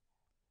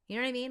 You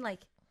know what I mean?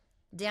 Like,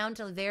 down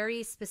to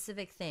very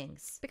specific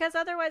things. Because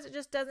otherwise it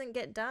just doesn't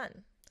get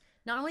done.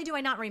 Not only do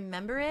I not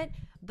remember it,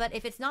 but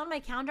if it's not on my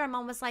calendar, I'm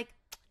almost like,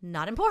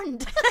 not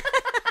important.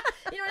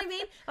 You know what I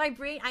mean?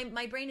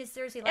 My brain is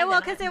seriously like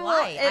Well, that.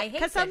 because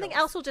because something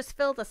else will just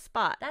fill the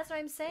spot. That's what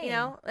I'm saying. You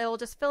know, it will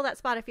just fill that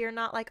spot if you're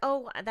not like,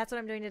 oh, that's what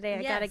I'm doing today.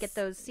 I got to get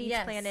those seeds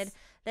planted.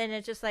 Then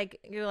it's just like,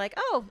 you're like,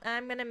 oh,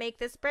 I'm going to make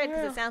this bread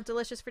because it sounds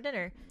delicious for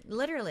dinner.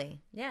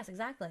 Literally. Yes,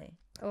 exactly.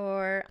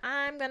 Or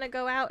I'm going to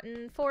go out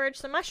and forage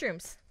some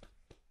mushrooms.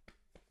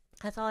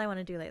 That's all I want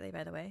to do lately,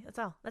 by the way. That's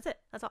all. That's it.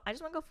 That's all. I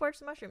just want to go forage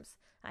some mushrooms.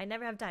 I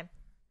never have time.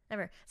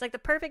 Never. It's like the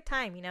perfect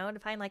time, you know, to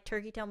find like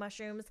turkey tail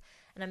mushrooms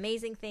and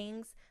amazing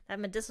things that have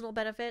medicinal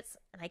benefits.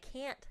 And I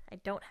can't. I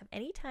don't have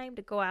any time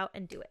to go out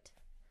and do it.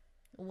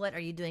 What are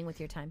you doing with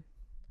your time?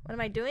 What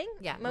am I doing?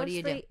 Yeah. What do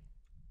you do?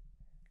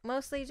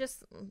 Mostly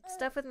just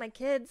stuff with my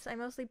kids. I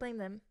mostly blame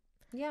them.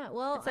 Yeah.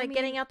 Well, it's like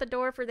getting out the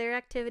door for their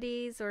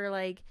activities, or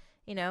like,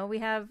 you know, we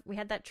had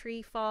that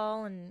tree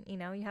fall, and, you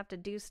know, you have to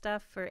do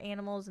stuff for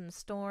animals and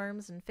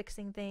storms and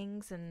fixing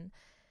things and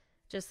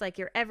just like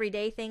your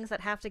everyday things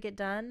that have to get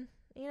done,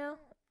 you know?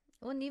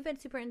 Well, and you've been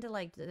super into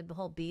like the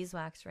whole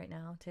beeswax right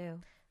now too.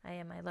 I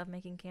am. I love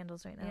making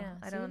candles right now. Yeah.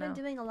 I So don't know. you've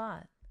been doing a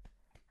lot.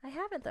 I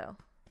haven't though.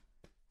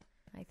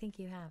 I think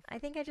you have. I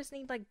think I just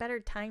need like better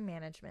time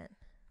management.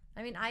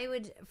 I mean, I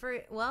would,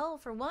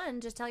 for one,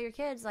 just tell your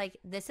kids, like,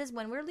 this is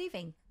when we're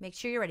leaving. Make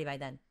sure you're ready by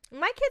then.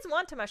 My kids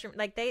want to mushroom.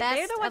 Like, they're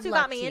the ones who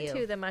got me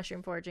into the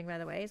mushroom foraging, by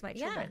the way, is my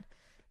children.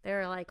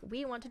 They're like,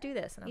 we want to do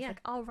this. And I was like,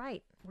 all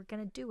right, we're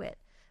going to do it.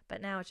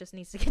 But now it just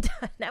needs to get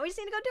done. Now we just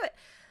need to go do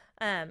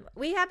it.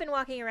 We have been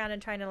walking around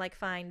and trying to, like,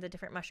 find the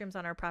different mushrooms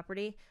on our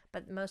property.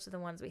 But most of the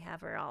ones we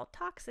have are all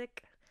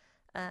toxic,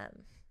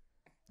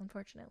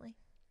 unfortunately.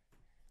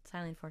 It's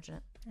highly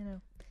unfortunate. I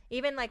know.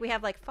 Even, like, we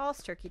have, like,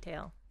 false turkey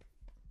tail.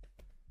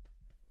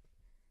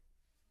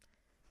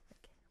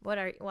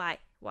 Why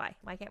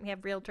can't we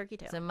have real turkey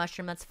tail? It's a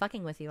mushroom that's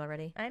fucking with you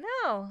already. I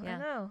know. Yeah. I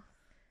know.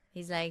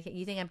 He's like,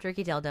 you think I'm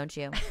turkey tail, don't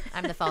you?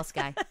 I'm the false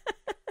guy.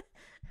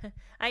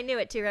 I knew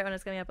it too right when it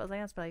was coming up. I was like,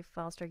 that's probably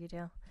false turkey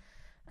tail.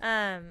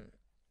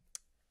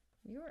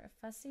 You're a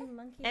fussy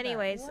monkey.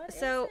 Anyways,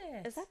 so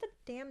is that the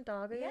damn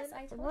dog again? Yes,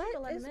 I told you to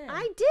let him in.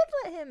 I did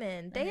let him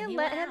in. They had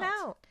let him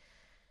out.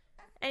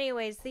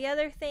 Anyways, the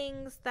other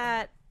things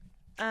that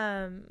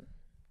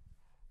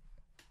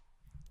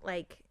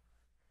like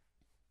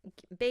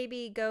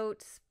baby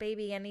goats,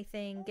 baby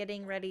anything,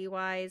 getting ready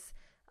wise,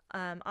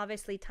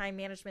 obviously time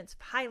management's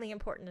highly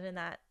important in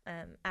that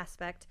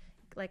aspect.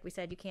 Like we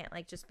said, you can't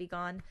like just be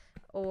gone,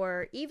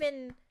 or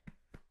even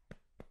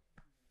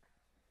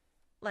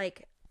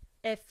like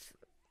if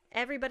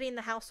everybody in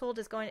the household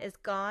is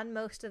gone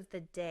most of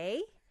the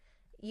day,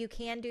 you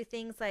can do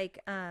things like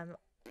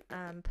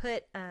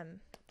put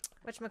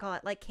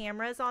whatchamacallit, like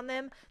cameras on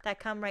them that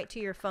come right to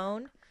your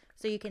phone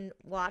so you can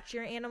watch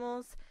your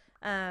animals.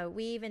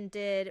 We even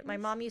did, my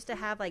mom used to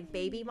have like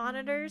baby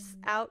monitors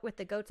out with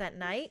the goats at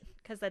night,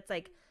 because that's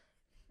like,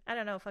 I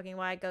don't know fucking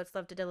why goats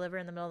love to deliver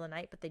in the middle of the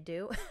night, but they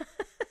do.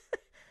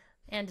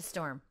 And a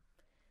storm.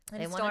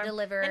 And they want to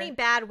deliver any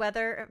bad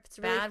weather. If it's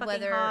really bad fucking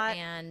weather hot.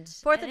 And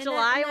 4th of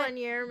July one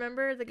year,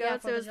 remember the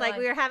goats? Yeah, it was like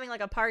we were having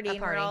like a party, and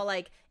party. we're all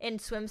like in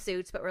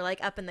swimsuits, but we're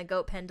like up in the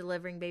goat pen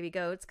delivering baby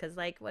goats, because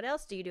like what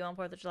else do you do on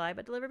 4th of July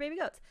but deliver baby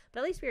goats? But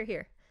at least we were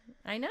here.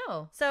 I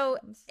know. So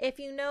if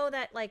you know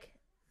that, like,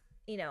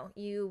 you know,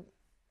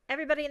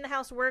 everybody in the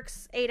house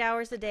works 8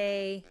 hours a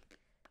day,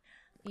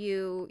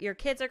 your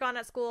kids are gone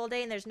at school all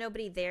day, and there's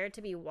nobody there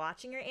to be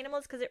watching your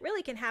animals, because it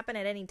really can happen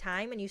at any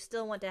time, and you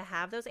still want to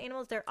have those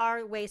animals. There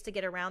are ways to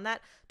get around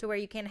that, to where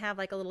you can have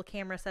like a little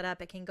camera set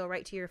up. It can go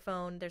right to your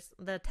phone. There's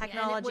the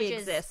technology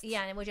exists.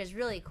 And which is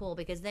really cool,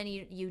 because then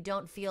you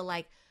don't feel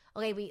like,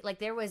 okay,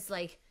 there was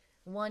like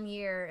one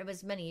year, it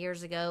was many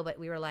years ago, but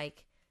we were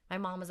like, my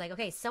mom was like,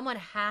 okay, someone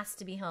has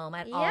to be home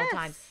at all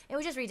times. It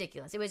was just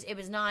ridiculous. It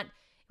wasn't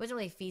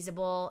really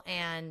feasible.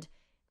 And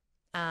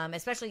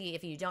especially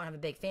if you don't have a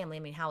big family.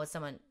 I mean, how is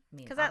someone?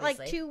 Because that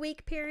like 2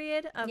 week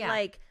period of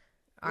like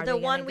Are the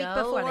they 1 week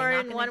go? before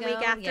and 1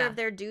 week after Yeah. of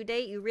their due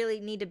date, you really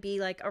need to be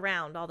like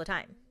around all the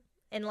time.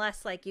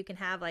 Unless like you can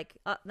have like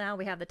now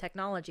we have the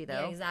technology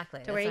though, Yeah,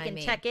 exactly. to where you can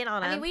check in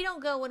on them. I mean, we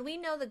don't go when we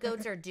know the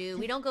goats are due.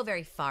 We don't go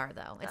very far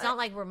though. It's not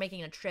like we're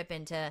making a trip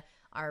into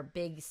our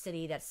big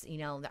city that's, you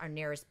know, our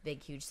nearest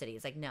big huge city.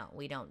 It's like, no,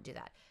 we don't do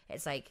that.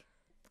 It's like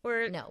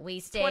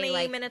we stay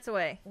 20 minutes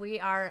away. We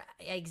are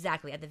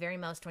exactly at the very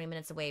most 20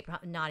 minutes away.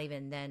 Not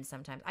even then.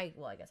 Sometimes I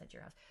guess at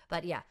your house,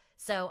 but yeah.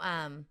 So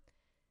and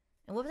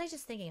what was I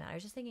just thinking about? I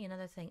was just thinking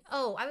another thing.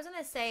 Oh, I was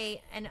gonna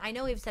say, and I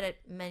know we've said it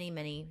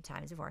many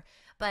times before,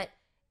 but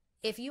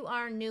if you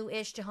are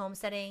new-ish to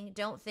homesteading,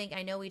 don't think.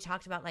 I know we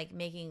talked about like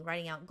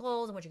writing out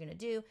goals and what you're gonna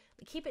do.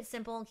 But keep it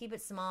simple and keep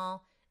it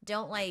small.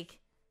 Don't like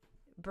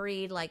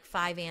breed like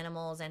 5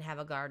 animals and have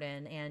a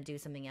garden and do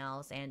something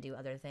else and do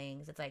other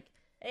things. It's like,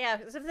 yeah,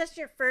 so if that's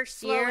your first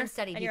slow year and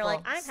steady, and people. You're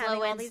like, I'm slow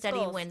having all and these steady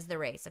goals. wins the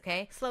race.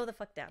 Okay, slow the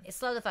fuck down.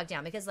 Slow the fuck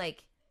down, because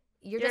like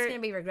you're just gonna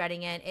be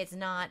regretting it. It's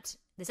not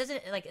This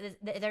isn't like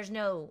there's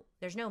no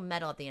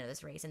medal at the end of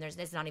this race, and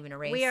it's not even a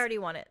race. We already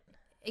won it.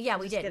 Yeah,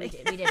 we did. kidding.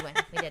 We did win.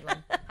 We did win.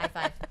 High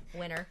five,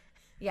 winner.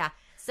 Yeah.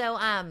 So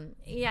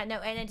yeah, no,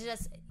 and it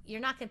just you're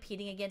not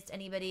competing against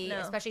anybody, No.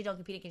 especially don't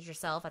compete against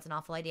yourself. That's an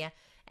awful idea.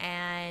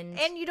 And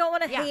you don't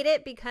want to Yeah. hate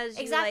it because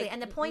you exactly, like,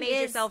 and the point made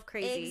is yourself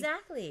crazy.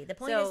 Exactly. The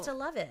point So, is to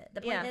love it.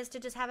 The point yeah. is to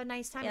just have a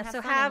nice time Yeah, and have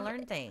so fun and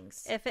learn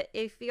things.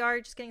 If you are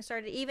just getting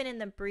started, even in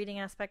the breeding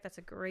aspect, that's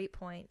a great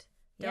point.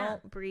 Yeah.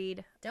 Don't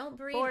breed Don't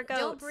breed. 4 goats,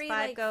 don't breed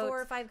 5 like goats,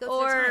 4 or 5 goats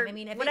or at a time. I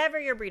mean, whatever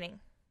you're breeding.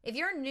 if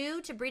you're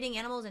new to breeding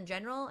animals in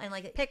general, and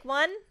like Pick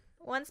one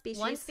species,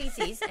 one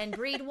species, and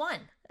breed one.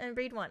 and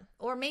breed one.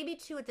 Or maybe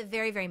 2 at the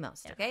very, very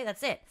most. Okay,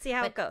 that's it. See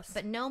how it goes.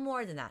 But no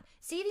more than that.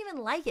 See if you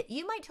even like it.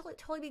 You might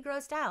totally be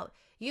grossed out.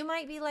 You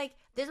might be like,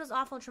 this was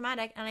awful and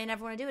traumatic, and I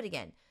never want to do it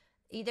again.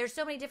 There's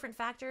so many different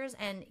factors,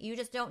 and you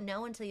just don't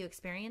know until you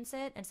experience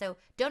it. And so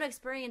don't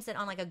experience it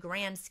on like a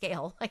grand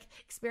scale. Like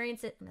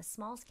experience it on a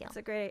small scale. It's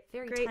a great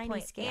Very tiny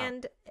point. scale.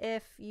 And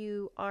if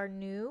you are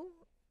new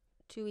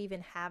to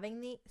even having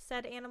the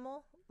said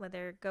animal,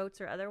 whether goats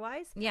or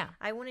otherwise, Yeah.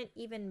 I wouldn't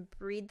even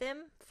breed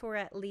them for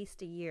at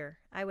least a year.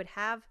 I would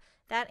have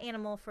that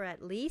animal for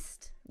at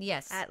least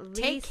Yes. At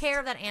Take least care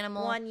of that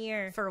animal 1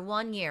 year. for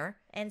 1 year.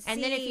 And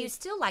And then if see- you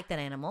still like that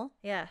animal,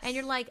 Yes. and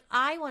you're like,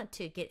 I want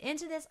to get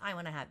into this, I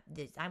want to have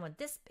this, I want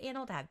this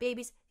animal to have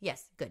babies.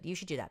 Yes, good. You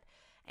should do that.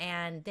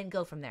 And then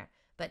go from there.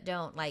 But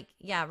don't like,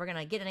 yeah, we're going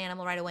to get an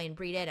animal right away and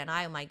breed it. And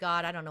oh my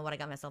God, I don't know what I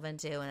got myself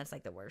into. And it's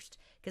like the worst.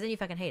 Because then you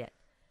fucking hate it.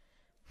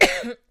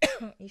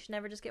 You should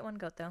never just get one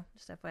goat, though.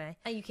 Just FYI.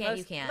 You can't.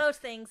 You can't.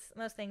 Most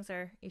things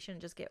are. You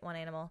shouldn't just get one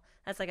animal.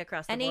 That's like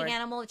across the Any board.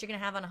 animal that you're going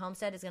to have on a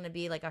homestead is going to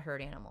be like a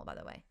herd animal, by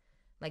the way.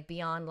 Like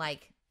beyond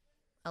like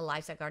a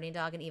livestock guardian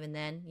dog. And even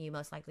then, you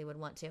most likely would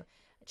want to.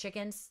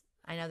 Chickens,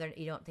 I know that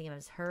you don't think of them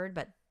as herd,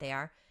 but they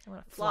are. I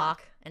want a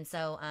Flock. And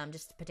so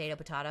just potato.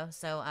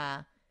 So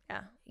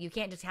Yeah. you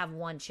can't just have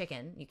one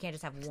chicken. You can't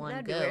just have one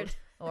That'd be goat weird.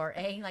 or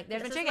a like.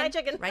 There's This a is chicken, my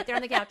chicken. right there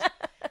on the couch.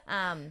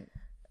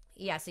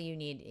 Yeah. So you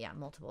need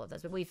multiple of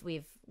those. But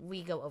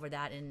we go over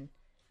that in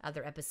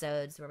other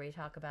episodes where we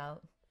talk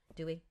about.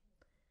 Do we?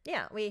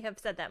 Yeah, we have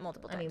said that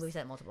multiple times. I mean, we've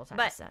said it multiple times.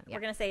 But so, yeah.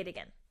 we're gonna say it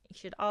again. You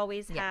should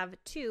always Yeah. have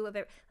 2 of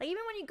it. Like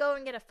even when you go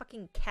and get a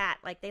fucking cat,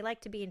 like they like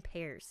to be in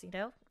pairs. You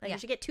know, like Yeah. you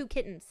should get 2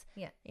 kittens.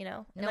 Yeah. You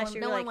know, No unless one,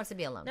 you're no like, one wants to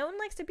be alone. no one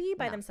likes to be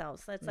by No.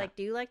 themselves. So it's No. like,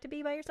 do you like to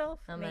be by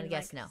yourself? I'm gonna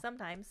guess no.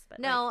 Sometimes, but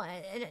No,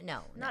 like,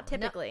 no, not no.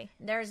 typically.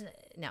 There's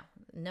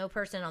no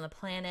person on the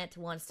planet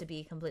wants to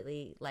be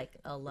completely like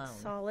alone.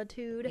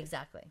 Solitude.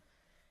 Exactly.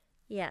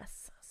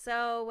 Yes.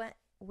 So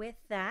with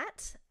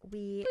that,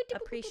 we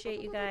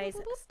appreciate you guys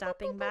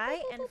stopping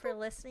by and for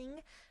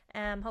listening.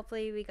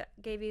 Hopefully we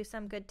gave you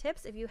some good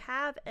tips. If you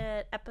have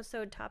an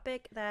episode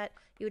topic that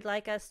you would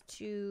like us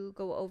to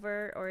go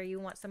over or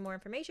you want some more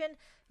information,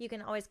 you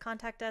can always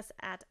contact us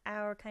at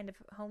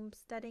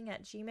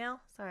ourkindofhomesteading@gmail.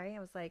 Sorry, I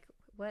was like,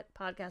 what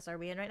podcast are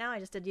we in right now? I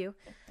just did you.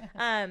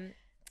 At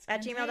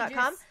gmail.com.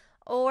 Contagious.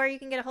 Or you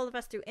can get a hold of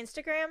us through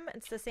Instagram.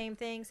 It's the same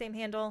thing, same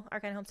handle, Our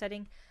Kind of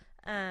Homesteading.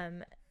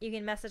 You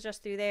can message us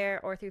through there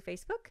or through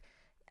Facebook.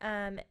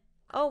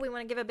 We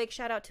want to give a big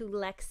shout out to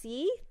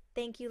Lexi.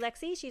 Thank you,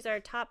 Lexi. She's our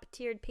top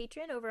tiered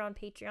patron over on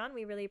Patreon.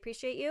 We really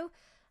appreciate you.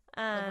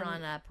 Over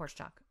on Porch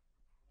Talk.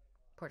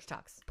 Porch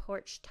Talks.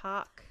 Porch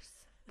Talks.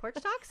 Porch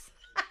Talks?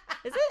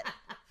 Is it?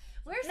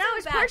 We're No, so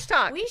it's bad. Porch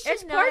Talk. We should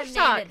It's not Porch have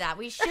Talk. named it that.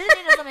 We should have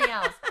named it something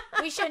else.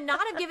 We should not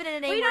have given it a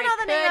name We where don't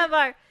know it the name of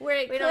our. where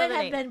it we could don't know the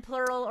have name. been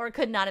plural or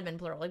could not have been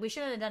plural. Like we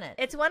shouldn't have done it.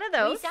 It's one of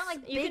those. We sound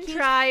like you big, can huge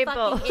try fucking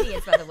both.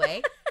 idiots, by the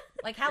way.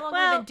 Like how long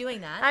have Well, we been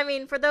doing that? I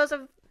mean, for those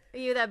of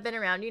you that have been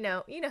around, you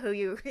know who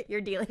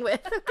you're dealing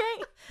with.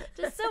 Okay,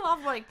 Just so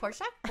awful. Like Porch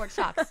Talk, Porch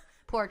Talks,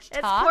 Porch it's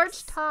Talks.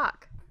 Porch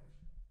Talk.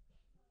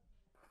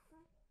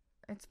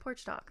 It's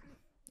Porch Talk.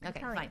 Okay,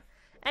 telling fine.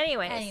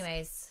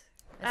 Anyways,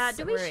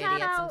 do we we're shout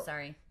idiots. I'm out-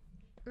 sorry.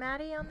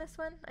 Maddie on this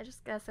one. I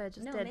just guess I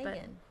just No, did,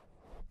 Megan.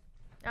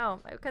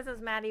 but because it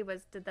was Maddie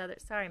did the other.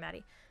 Sorry,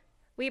 Maddie.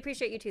 We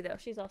appreciate you too, though.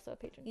 She's also a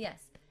patron.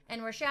 Yes,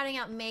 and we're shouting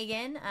out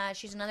Megan.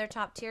 She's another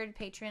top tiered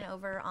patron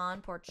over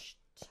on Porch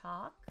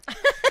Talk.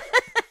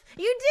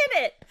 You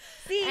did it.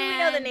 See, we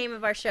know the And- name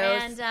of our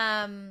shows.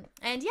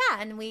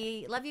 And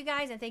we love you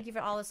guys and thank you for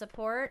all the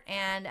support.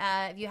 And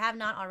if you have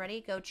not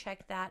already, go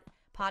check that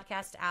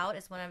podcast out.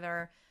 It's one of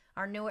our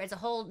newer. It's a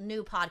whole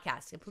new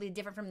podcast, completely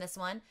different from this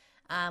one,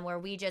 where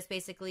we just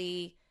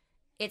basically,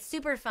 it's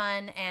super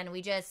fun and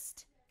we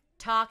just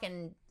talk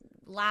and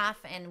laugh,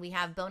 and we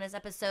have bonus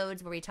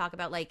episodes where we talk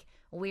about like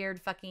weird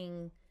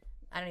fucking,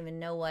 I don't even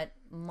know what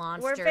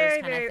monsters We're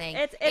very, kind of very. thing.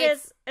 It's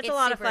a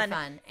lot of super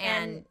fun.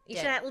 And you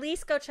should at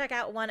least go check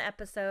out one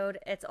episode.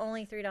 It's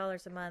only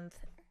 $3 a month.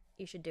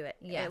 You should do it.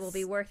 Yes. It will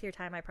be worth your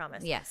time, I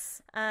promise.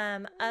 yes,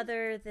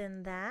 Other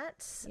than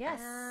that,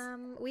 Yes.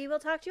 we will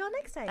talk to you all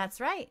next time.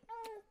 that's right.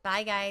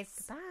 Bye,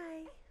 guys.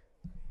 Bye.